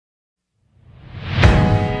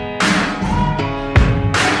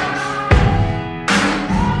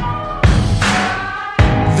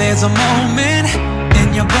There's a moment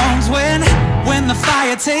in your bones when the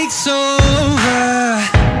fire takes over.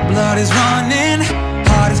 Blood is running,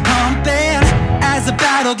 heart is pumping as the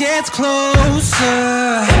battle gets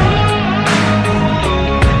closer.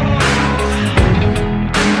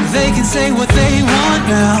 They can say what they want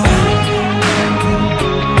now,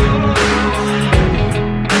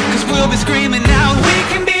 'cause we'll be screaming out, we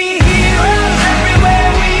can be heroes everywhere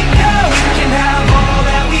we go. We can have all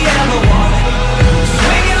that we ever want.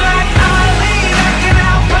 Swinging like Ali, knocking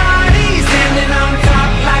out bodies, standing on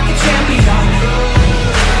top like a champion.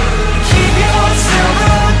 Keep your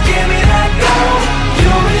silver, give me that gold.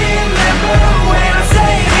 You'll remember when I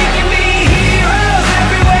say we can be heroes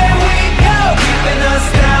everywhere we go. Keeping us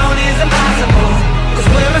down is impossible, 'cause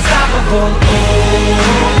we're unstoppable. Oh,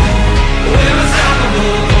 we're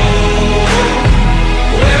unstoppable.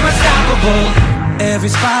 We're unstoppable.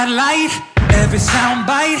 Every spotlight, every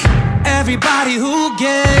soundbite, everybody who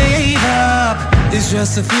gave up is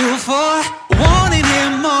just a fuel for wanting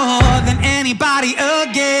him more than anybody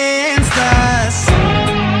against us.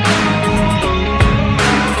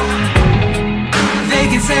 They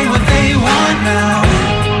can say what they want now,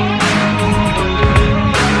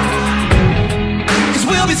 'cause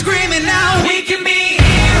we'll be screaming now, we can be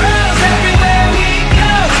heroes everywhere we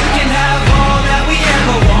go. We can have all that we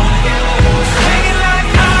ever want. Swinging like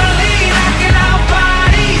Ali, knocking out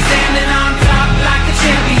bodies, standing on top like a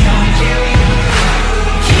champion.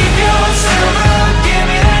 Keep your silver, give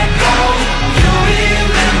me that gold. You'll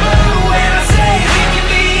remember when I say we can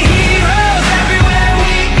be heroes everywhere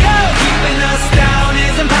we go. Keeping us down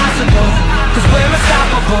is impossible, 'cause we're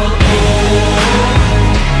unstoppable. Oh,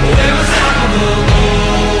 we're unstoppable.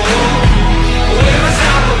 Oh, we're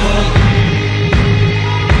unstoppable.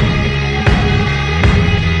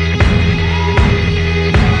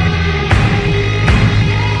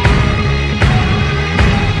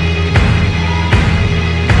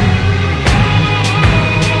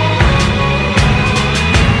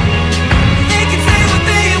 They can say what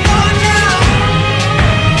they want now,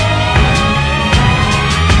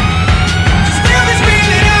 'cause we'll be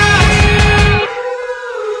screaming out,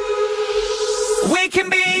 we can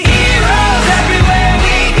be heroes everywhere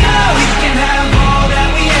we go. We can have all that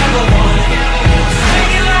we ever want.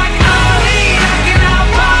 Swinging like Ali, knocking out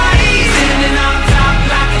bodies, standing on top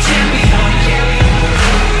like a champion.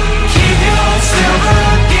 Keep your silver,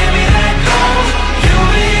 give me that gold. You'll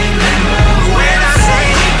remember when I say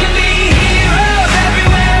we can be heroes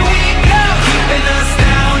everywhere we go. Keeping us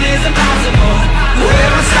down is impossible.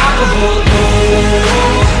 We're unstoppable. Oh,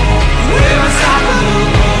 we're unstoppable.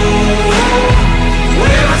 Oh,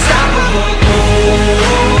 we're unstoppable. Oh,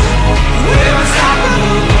 we're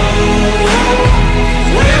unstoppable. Oh,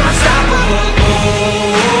 we're unstoppable. Oh,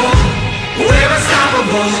 we're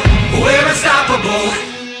unstoppable. We're unstoppable.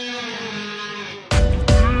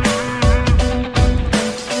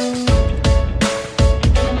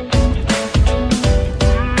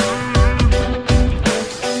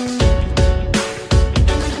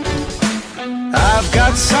 I've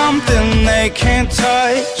got something they can't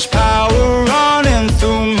touch, power running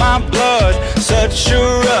through my blood, such a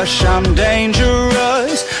rush, I'm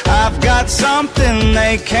dangerous. I've got something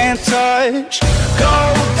they can't touch, go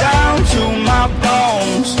down to my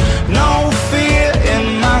bones, no fear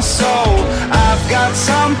in my soul. I've got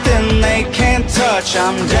something they can't touch,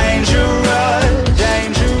 I'm dangerous,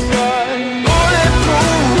 dangerous.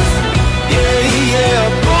 Bulletproof, yeah, yeah,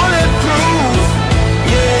 bulletproof,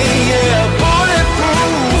 yeah, yeah,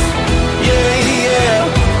 bulletproof, yeah, yeah.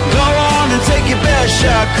 Go on and take your best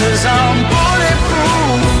shot, 'cause I'm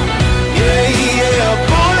bulletproof, yeah, yeah,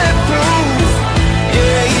 bulletproof,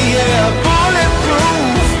 yeah, yeah,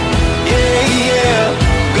 bulletproof, yeah, yeah.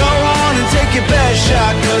 Go on and take your best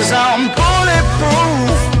shot, 'cause I'm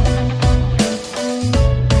bulletproof.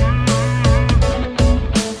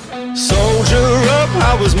 Soldier up,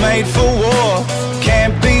 I was made for war.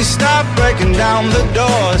 Can't be stopped breaking down the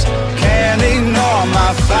doors. Can't ignore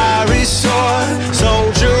my fiery sword.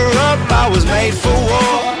 Soldier up, I was made for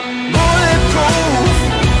war. Bulletproof,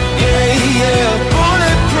 yeah, yeah,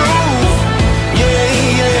 bulletproof, yeah,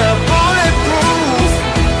 yeah, bulletproof,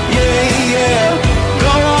 yeah, yeah.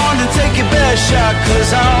 Go on and take your best shot,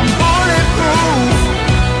 'cause I'm bulletproof,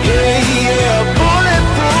 yeah, yeah,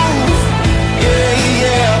 bulletproof, yeah,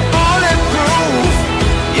 yeah, bulletproof,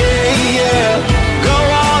 yeah, yeah. Go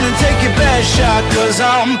on and take your best shot, 'cause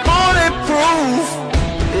I'm bulletproof,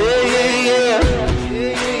 yeah, yeah, yeah,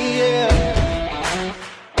 yeah, yeah.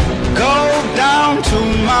 Go down to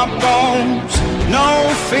my bones, no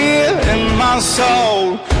fear in my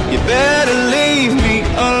soul. You better leave me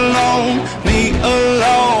alone, me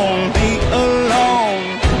alone, me alone.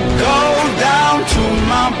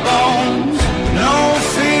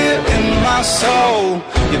 my soul.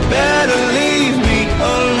 You better leave me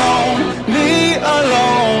alone, me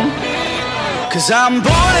alone. 'Cause I'm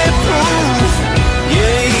bulletproof,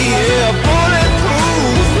 yeah, yeah,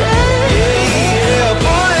 bulletproof, yeah, yeah,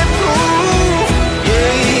 bulletproof,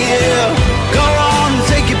 yeah, yeah. Go on and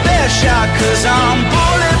take your best shot, 'cause I'm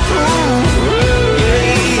bulletproof,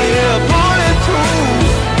 yeah, yeah, bulletproof,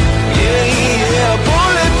 yeah, yeah,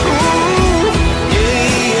 bulletproof,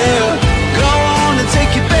 yeah, yeah. Go on and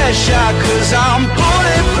take your best shot, 'cause I'm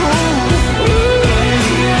bulletproof.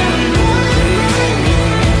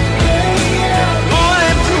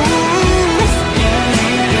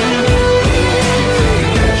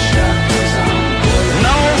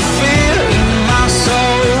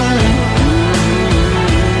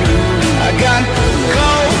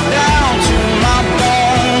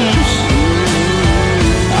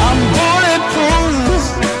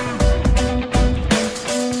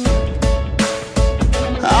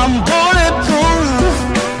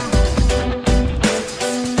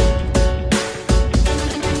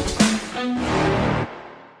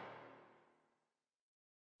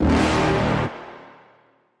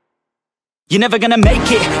 You're never gonna make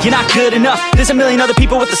it, you're not good enough. There's a million other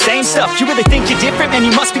people with the same stuff. You really think you're different? Man,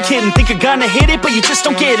 you must be kidding. Think you're gonna hit it, but you just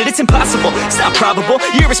don't get it. It's impossible, it's not probable,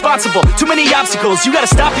 you're irresponsible. Too many obstacles, you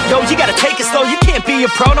gotta stop it, yo. You gotta take it slow, you can't be a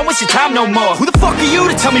pro. Don't waste your time no more. Who the fuck are you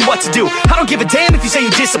to tell me what to do? I don't give a damn if you say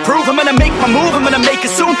you disapprove. I'm gonna make my move, I'm gonna make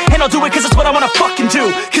it soon. And I'll do it cause it's what I wanna fucking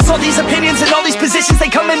do. Cause all these opinions and all these positions, they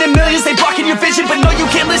come in millions, they blocking your vision. But no, you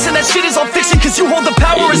can't listen, that shit is all fiction. Cause you hold the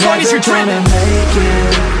power as long as you're dreaming. Make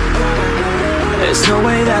it. There's no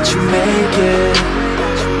way that you make it.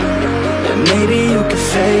 And maybe you can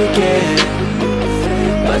fake it,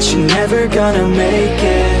 but you're never gonna make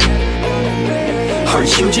it. Are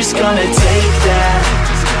you just gonna take that?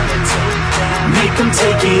 Make them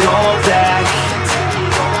take it all back.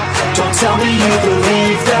 Don't tell me you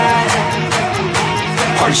believe that.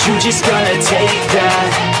 Are you just gonna take that?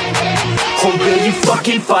 Or will you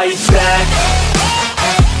fucking fight back?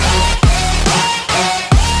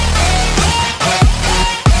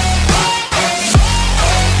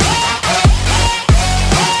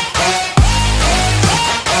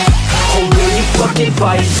 Fucking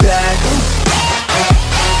fight back.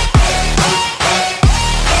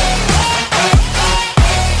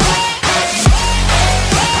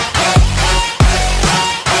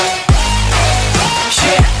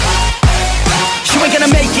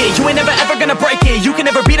 You ain't never ever gonna break it. You can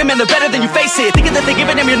never beat them and they're better than you face it. Thinking that they're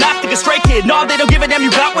giving them, you're not thinking straight, kid. No, they don't give a damn,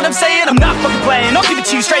 you got what I'm saying? I'm not fucking playing, I'll give it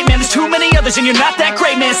to you straight, man. There's too many others and you're not that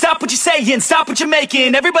great, man. Stop what you're saying, stop what you're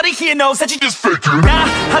making. Everybody here knows that you just faking. Nah,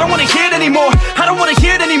 I don't wanna hear it anymore, I don't wanna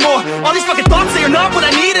hear it anymore. All these fucking thoughts, they are not what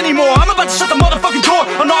I need anymore. I'm about to shut the motherfucking door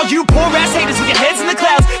on all you poor ass haters with your heads in the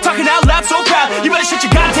clouds, talking out loud so proud. You better shut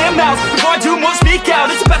your goddamn mouth before I do more, speak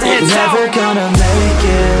out. It's about to head south. You're never gonna make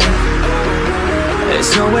it.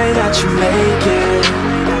 There's no way that you make it.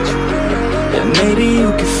 And maybe you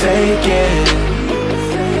can fake it,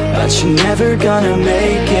 but you're never gonna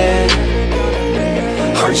make it.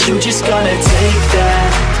 Are you just gonna take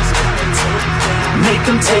that? Make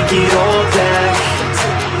them take it all back.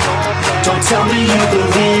 Don't tell me you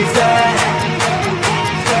believe that.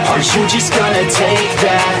 Are you just gonna take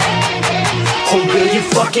that? Or will you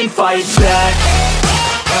fucking fight back?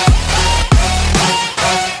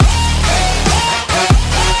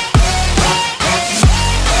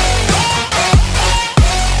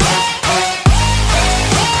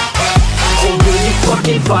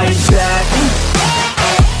 Fight back.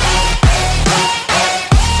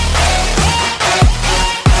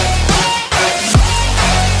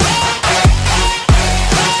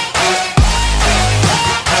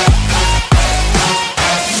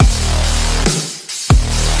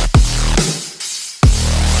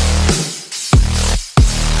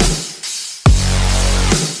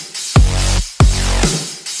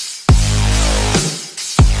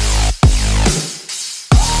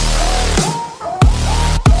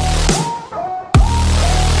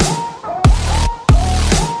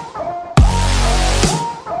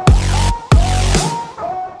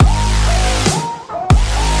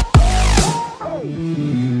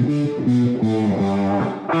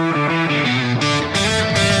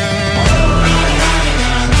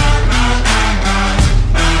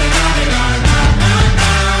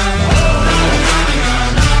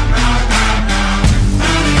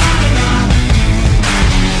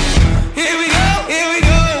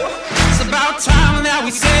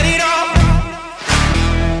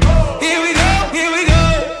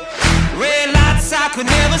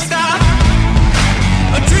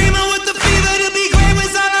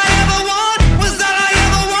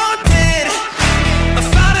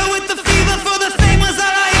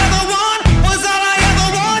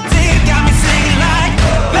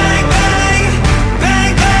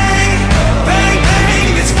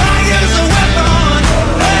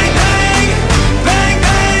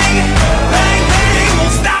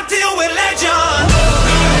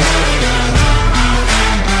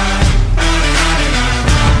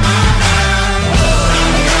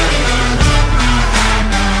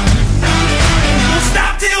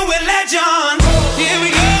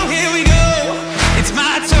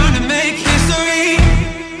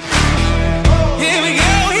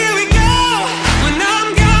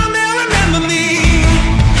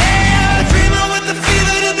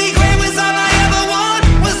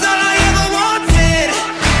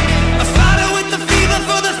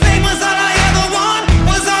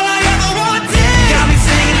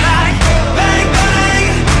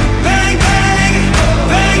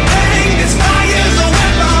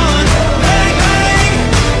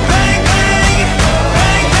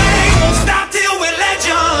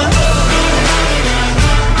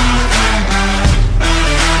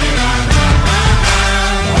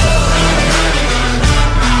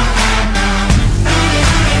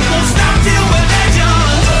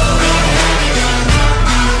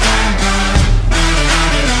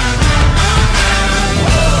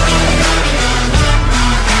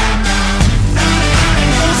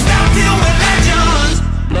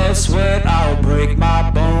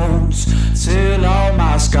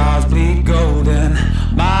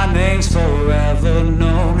 my name's forever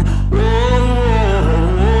known.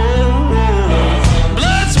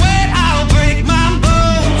 Blood, sweat, I'll break my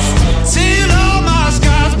bones till all my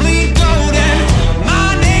scars bleed golden. My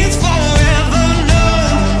name's forever known.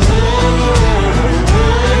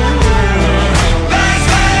 Bang,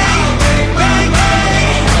 bang, bang, bang,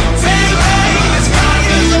 bang, bang, as far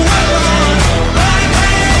as the world. Bang,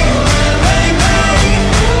 bang, bang, bang,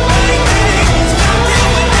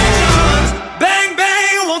 bang,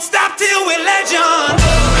 bang, won't stop till we're legends.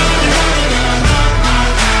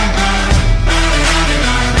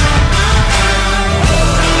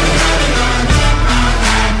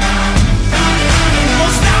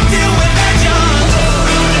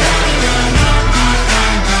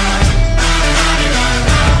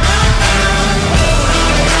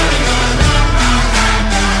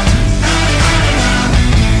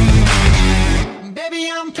 Baby,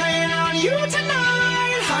 I'm playing on you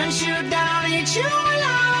tonight. Hunt you down, eat you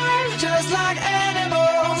alive. Just like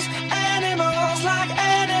animals, animals, like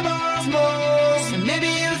animals, moles. And maybe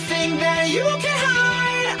you think that you can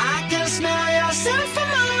hide. I can smell yourself for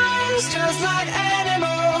miles. Just like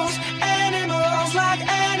animals, animals, like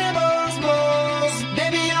animals, moles.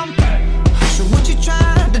 Baby, I'm so what you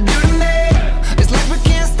trying to do to me? It's like we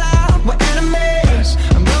can't stop, we're enemies.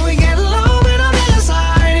 And when we get along, when I'm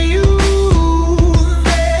inside of you.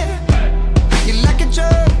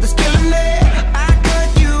 That's killing me. I cut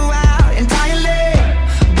you out entirely,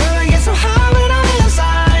 but I get so high when I'm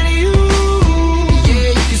inside of you.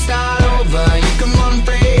 Yeah, you can start over, you can run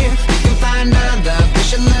free, you can find other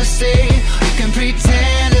fish in the sea. You can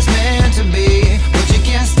pretend it's meant to be, but you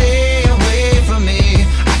can't stay away from me.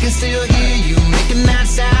 I can still hear you making that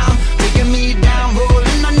sound, taking me down,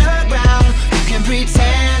 rolling underground. You can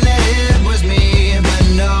pretend that it was me, but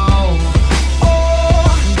no. Oh,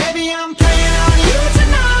 baby, I'm playing on you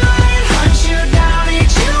tonight. Hunt you down,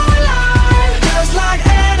 eat you alive. Just like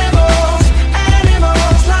animals,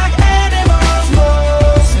 animals, like animals,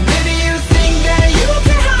 moles. And maybe you think that you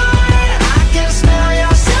can hide. I can smell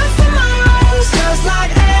yourself for miles. Just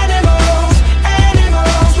like animals,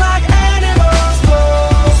 animals, like animals,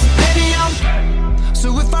 moles. Baby, I'm so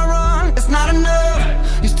if I run, it's not enough.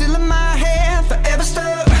 You're still in my head, forever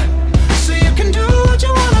stuck. So you can do what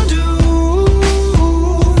you wanna do.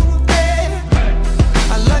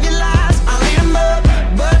 I love your lies, I'll eat them up,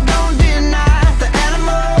 but don't deny the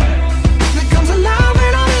animal that comes alive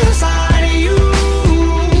when I'm inside of you.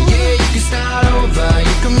 Yeah, you can start over,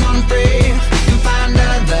 you can run free, you can find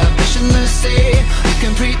other fish in the sea. You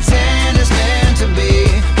can pretend it's meant to be,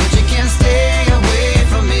 but you can't stay away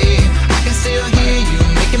from me. I can still hear you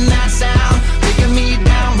making that sound, taking me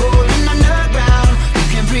down, rolling underground. You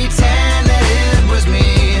can pretend that it was me,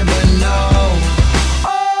 but no.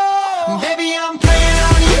 Oh, baby, I'm playing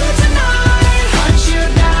on you tonight. Hunt you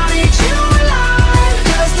down, eat you alive.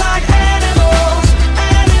 Just like animals,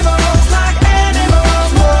 animals, like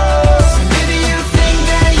animals, moles. Maybe you think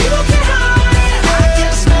that you can hide. I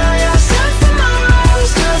can smell yourself for miles.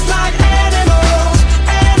 Just like animals,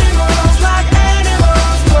 animals, like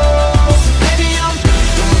animals, moles. Baby, I'm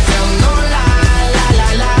don't tell no lie, lie,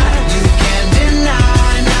 lie, lie. You can't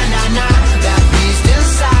deny, nah, nah, nah, that beast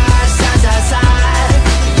inside, side, side, side.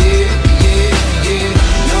 Yeah, yeah, yeah.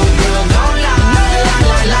 No girl, don't lie, lie,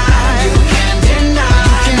 lie, lie. You can't deny,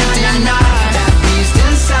 that beast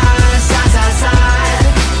inside, side, side, side.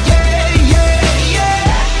 Yeah, yeah,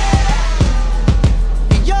 yeah.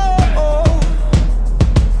 Yo,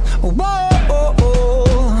 whoa, whoa.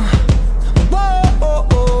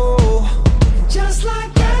 Just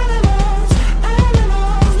like animals,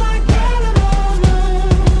 animals, like animals,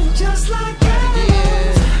 moves. Just like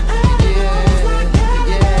animals, animals, like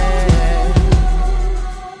animals.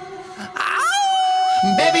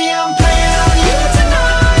 Baby, I'm playing on you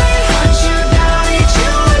tonight. Hunt you down, eat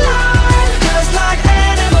you alive. Just like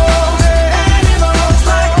animals, animals,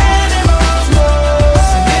 like animals, moves.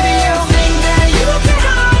 Maybe you think that you can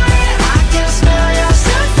hide. I can smell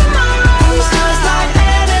yourself for miles. Just like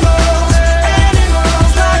animals,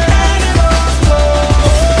 animals, like animals,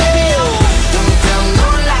 moves. Baby, don't tell no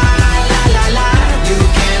lie, lie, lie, lie. You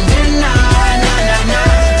can't deny, nah, nah,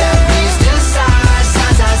 nah, that beast inside,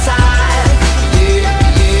 side, side, side. Yeah,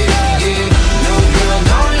 yeah, yeah. No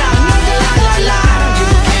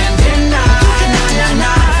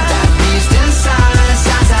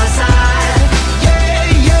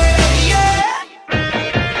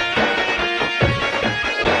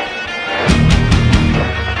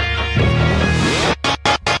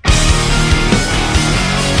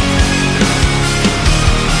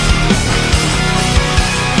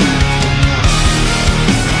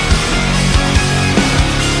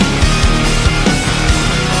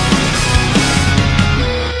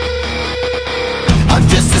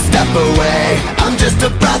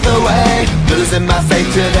speaking my faith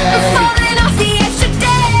today. I'm falling off the edge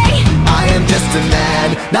today. I am just a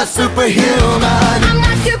man, not superhuman. I'm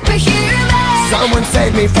not superhuman. Someone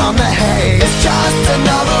save me from the haze. It's just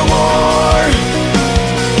another war,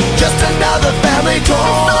 just another family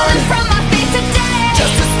torn. Falling from my feet today.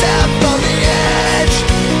 Just a step on the edge,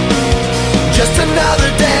 just another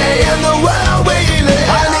day in the world we live.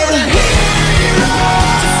 I need a hero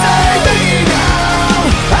to save me now.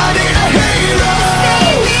 I need a hero.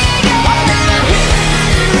 Save me now. I need a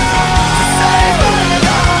hero to save my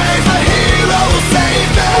life. A hero will save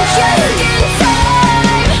me. Just in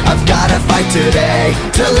time. I've gotta fight today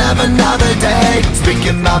to live another day.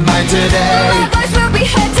 Speaking my mind today. My voice will be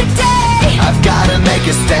heard today. I've gotta make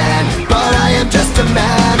a stand, but I am just a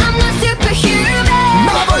man. I'm not superhuman.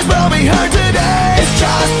 My voice will be heard today. It's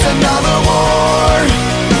just another war,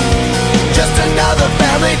 just another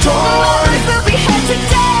family My torn. voice will be heard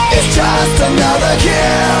today. It's just another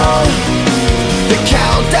kill. The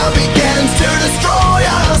countdown begins to destroy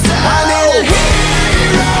ourselves. I need a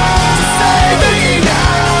hero to save me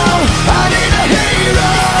now. I need a hero.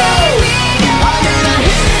 Save me now. I need a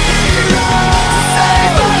hero to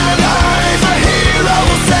save my life. A hero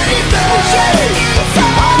will save me. Just in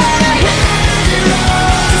time. I need a hero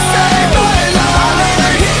to save my life.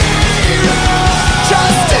 I need a hero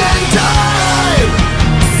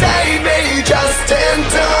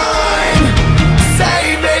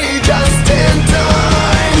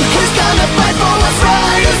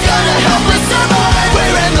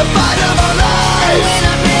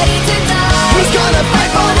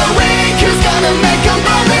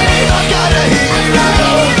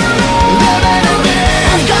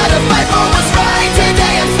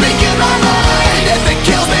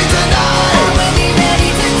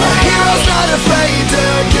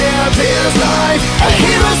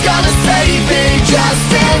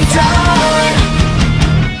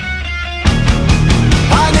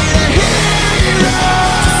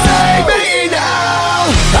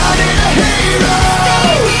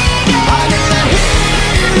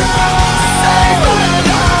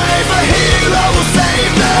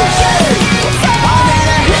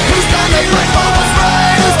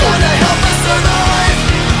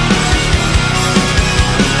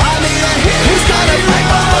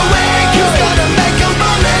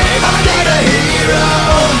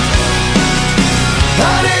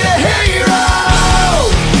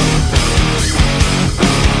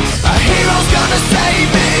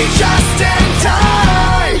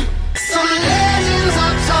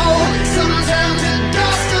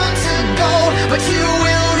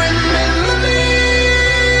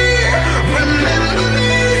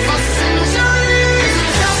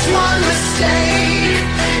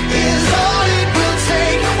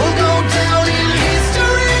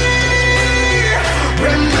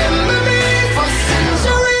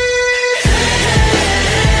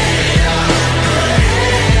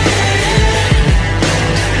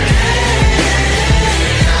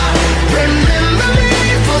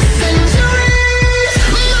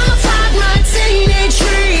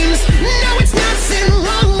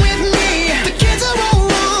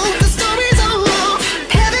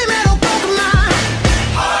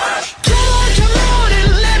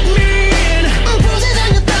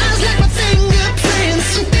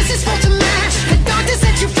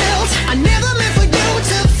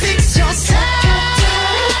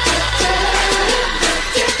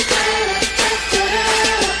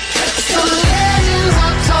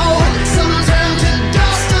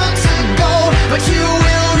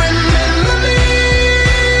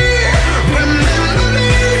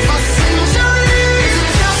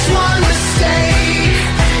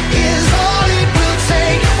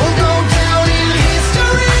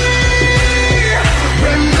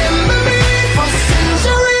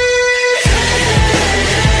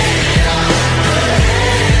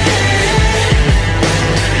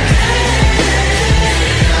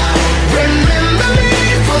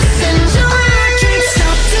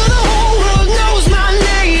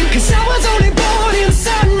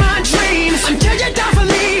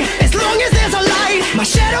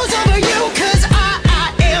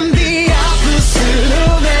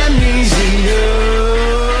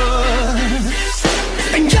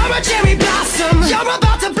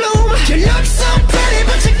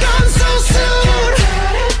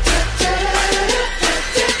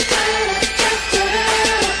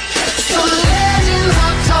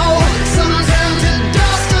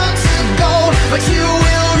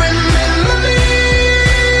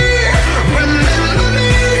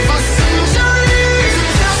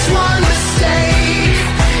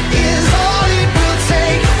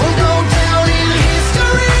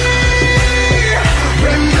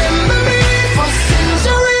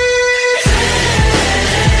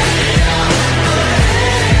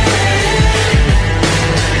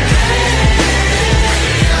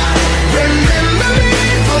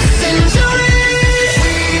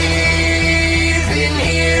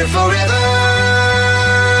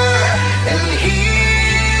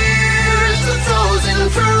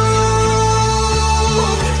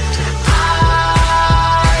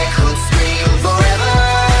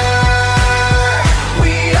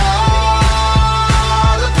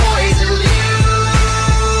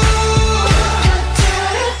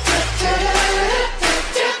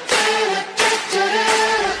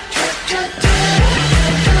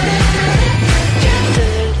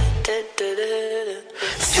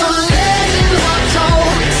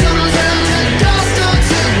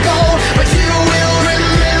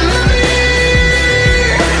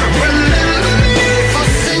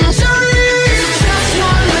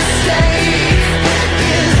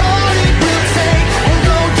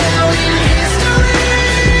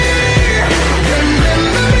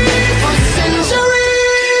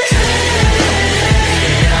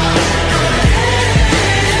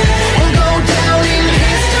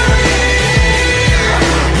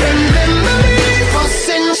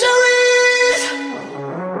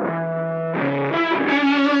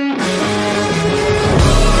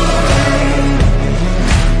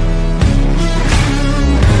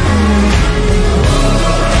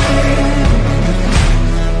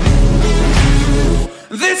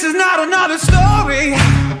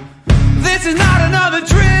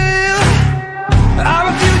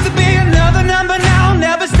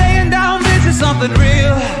something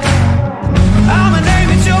real. I'm a name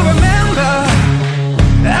that you'll remember.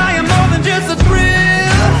 I am more than just a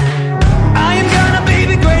thrill. I am gonna be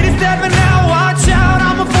the greatest ever. Now watch out,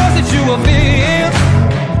 I'm a force that you will feel.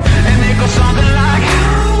 And it goes something like,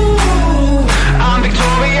 ooh, I'm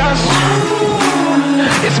victorious.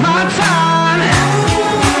 It's my time.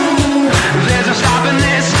 There's no stopping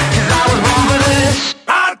this, 'cause I was born for this.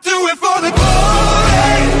 I do it for the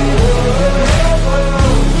glory.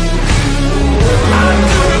 I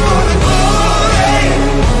do it for the glory.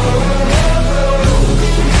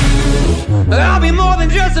 I'll be more than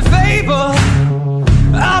just a fable.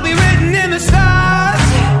 I'll be written in the stars.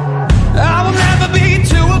 I will never be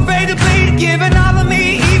too afraid to bleed, giving all of me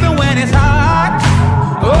even when it's hard.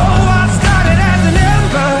 Oh, I started as an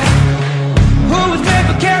ember who was made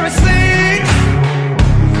for kerosene,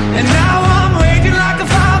 and now I'm raging like a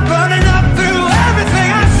fire, burning up through everything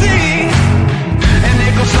I see. And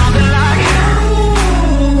it goes something like,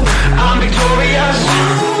 ooh, I'm victorious.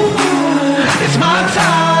 It's my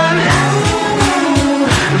time.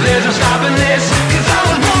 There's no stopping this, 'cause I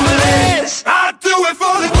was born for this. I do it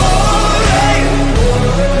for the glory.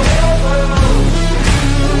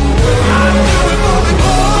 I do it for the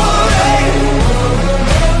glory.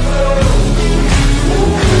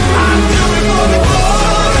 I do it for the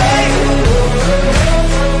glory.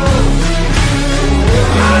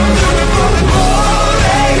 I do it for the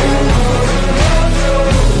glory.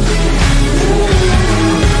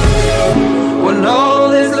 When all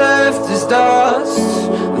is left is dust,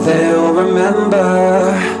 they'll remember.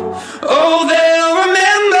 Oh, they'll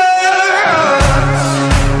remember us.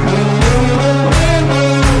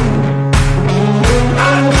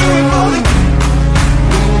 I do it for the.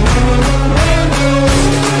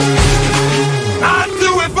 I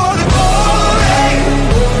do it for the glory.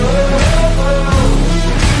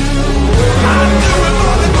 I do it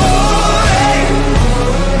for the glory.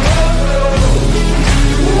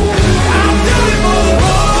 I do it for the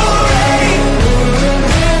glory.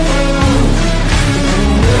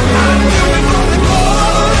 I do it for the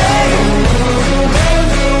glory.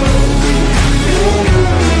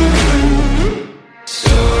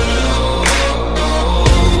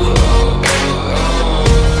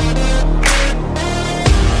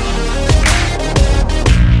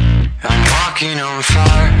 I'm walking on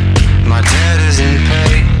fire, my debt is in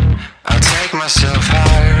pay. I'll take myself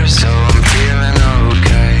higher, so I'm feeling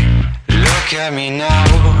okay. Look at me now,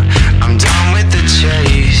 I'm done with the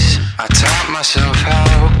chase. I taught myself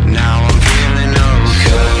how, now I'm feeling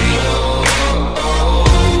okay.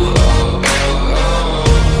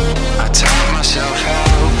 I taught myself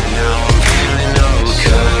how, now I'm feeling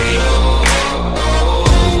okay.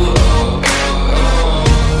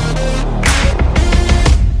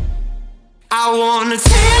 I wanna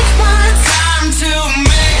take my time to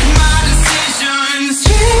make my decisions,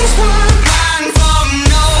 change my mind for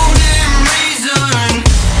no damn reason.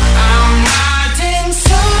 I'm riding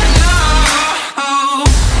solo,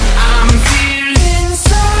 I'm feeling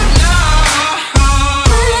so low.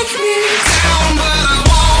 Break me down, but I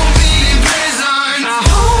won't be in prison. I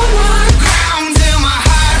hold my ground till my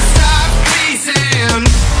heart stops beating.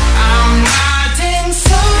 I'm riding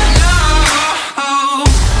solo,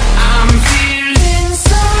 I'm feeling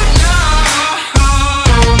so low.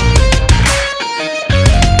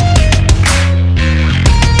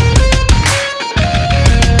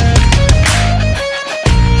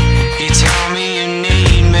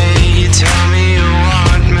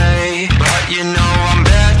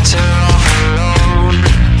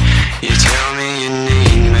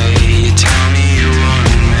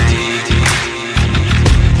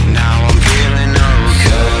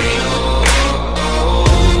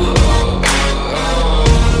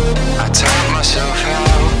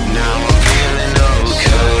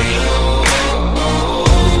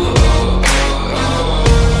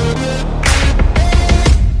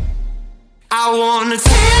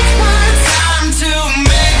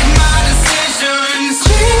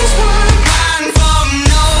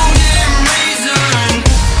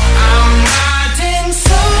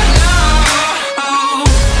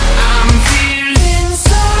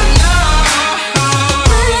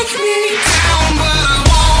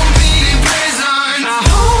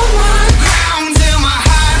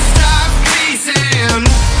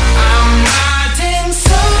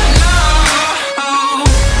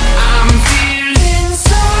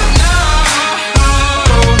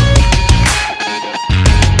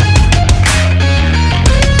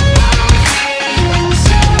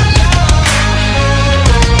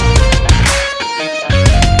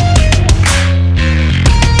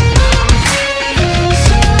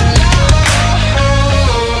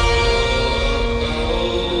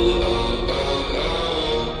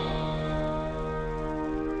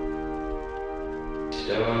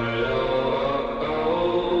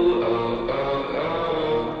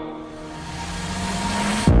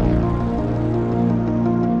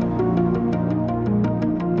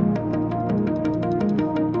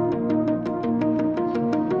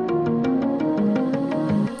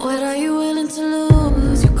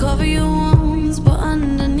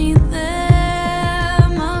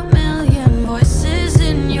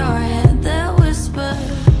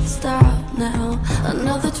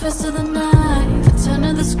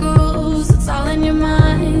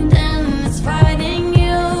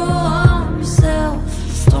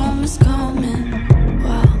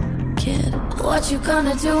 What you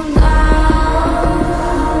gonna do now?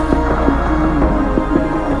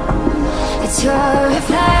 It's your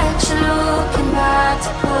reflection looking back to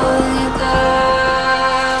pull you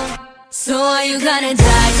down. So are you gonna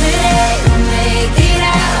die today or make it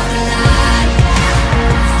out alive?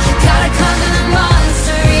 You gotta conquer the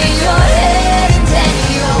monster in your head, and then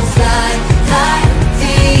you'll fly, fly,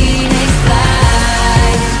 phoenix fly.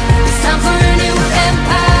 It's time for a new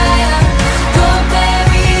empire. Go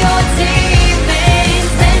bury your demons,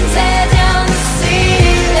 then tear down the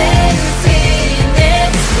ceiling,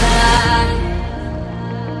 phoenix fly.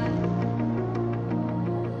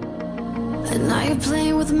 And now you're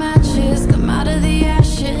playing with matches, come out of the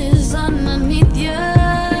ashes underneath you.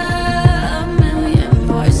 A million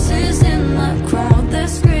voices in the crowd, they're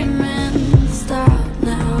screaming, stop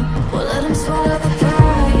now. Well, let them swallow the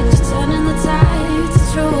pride, you're turning the tides to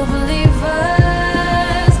true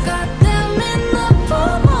believers. Got them in the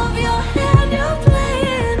palm of your hand, you're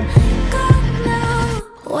playing God now.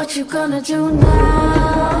 What you gonna do now?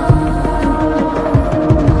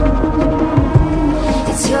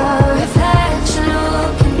 It's your reflection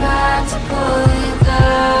looking back to pull you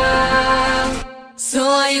down. So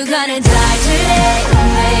are you gonna die today or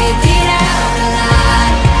make it out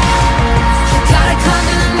alive? You gotta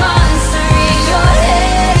conquer the monster in your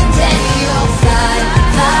head, and then you'll fly,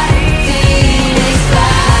 fly, phoenix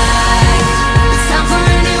fly. It's time for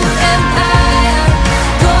a new empire.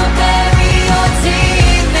 Go bury your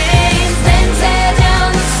demons, then tear down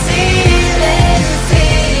the ceiling,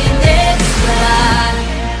 phoenix fly.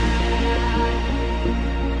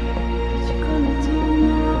 What you gonna do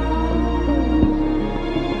now?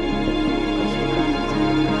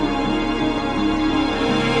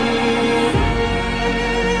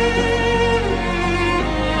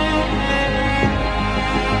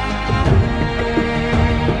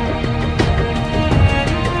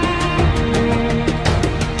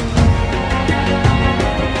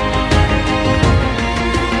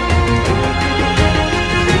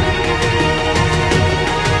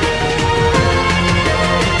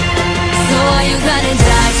 So are you gonna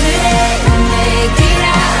die today or make it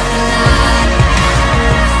out alive?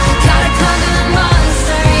 You gotta conquer the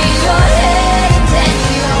monster in your head, and then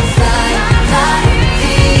you'll fly, fly,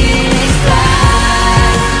 phoenix fly.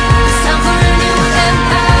 It's time for a new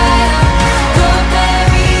empire. Go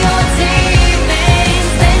bury your demons,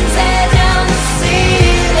 then tear down the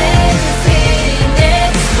ceiling,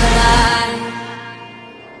 phoenix fly.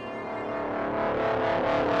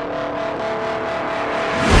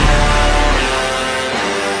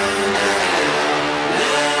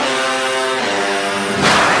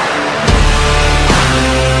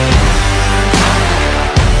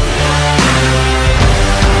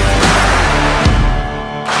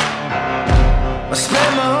 I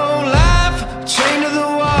spent my whole life chained to the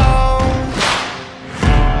wall,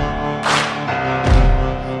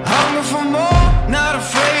 hungry for more, not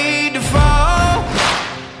afraid to fall.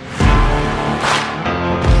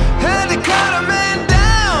 Had to cut a man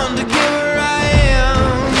down to get where I am,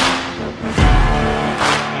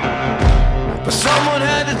 but someone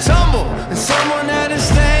had to tumble and someone had to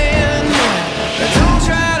stand. Don't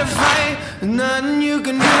try to fight, there's nothing you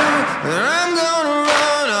can do, and I'm gonna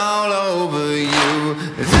run all over you.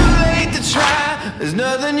 It's too late to try, there's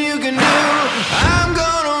nothing you can do, I'm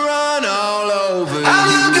gonna run all over you. I'm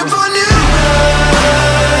looking for new blood,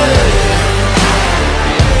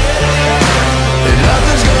 and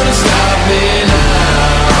nothing's gonna stop me now.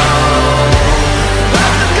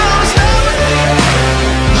 Nothing's gonna stop me,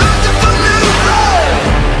 looking for new blood.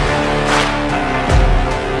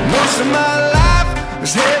 Most of my life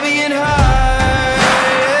was heavy and hard,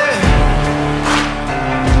 yeah.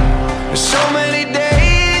 There's so many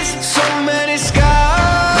days, so many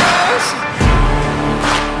scars,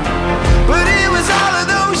 but it was all of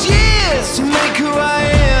those years to make who I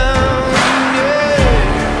am, yeah.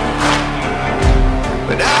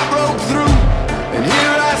 But I broke through, and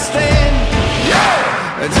here I stand,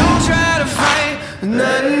 yeah. Don't try to fight,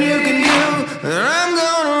 nothing you can